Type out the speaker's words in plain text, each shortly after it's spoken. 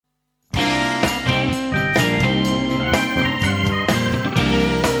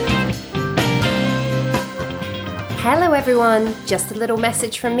Hello everyone, just a little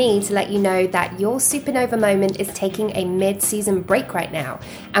message from me to let you know that your Supernova Moment is taking a mid-season break right now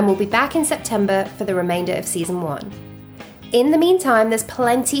and will be back in September for the remainder of season 1. In the meantime, there's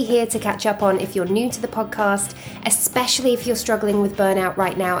plenty here to catch up on if you're new to the podcast, especially if you're struggling with burnout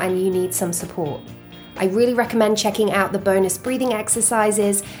right now and you need some support. I really recommend checking out the bonus breathing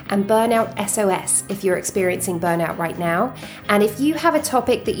exercises and Burnout SOS if you're experiencing burnout right now. And if you have a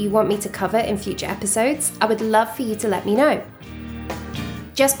topic that you want me to cover in future episodes, I would love for you to let me know.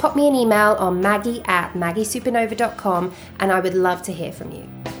 Just pop me an email on maggie@maggiesupernova.com and I would love to hear from you.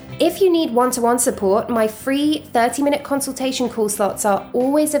 If you need one-to-one support, my free 30-minute consultation call slots are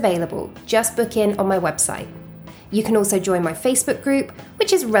always available. Just book in on my website. You can also join my Facebook group,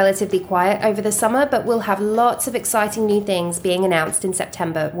 which is relatively quiet over the summer, but we'll have lots of exciting new things being announced in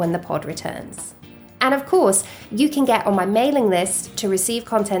September when the pod returns. And of course, you can get on my mailing list to receive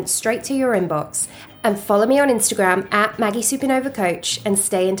content straight to your inbox, and follow me on Instagram @MaggieSupernovaCoach and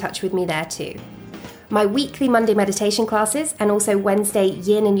stay in touch with me there too. My weekly Monday meditation classes and also Wednesday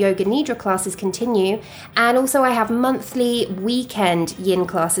Yin and Yoga Nidra classes continue, and also I have monthly weekend Yin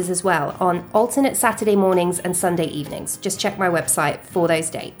classes as well on alternate Saturday mornings and Sunday evenings. Just check my website for those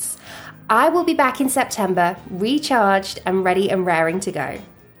dates. I will be back in September, recharged and ready and raring to go.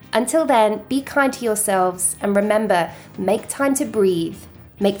 Until then, be kind to yourselves and remember, make time to breathe,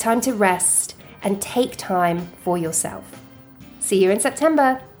 make time to rest, and take time for yourself. See you in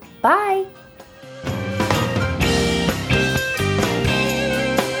September. Bye!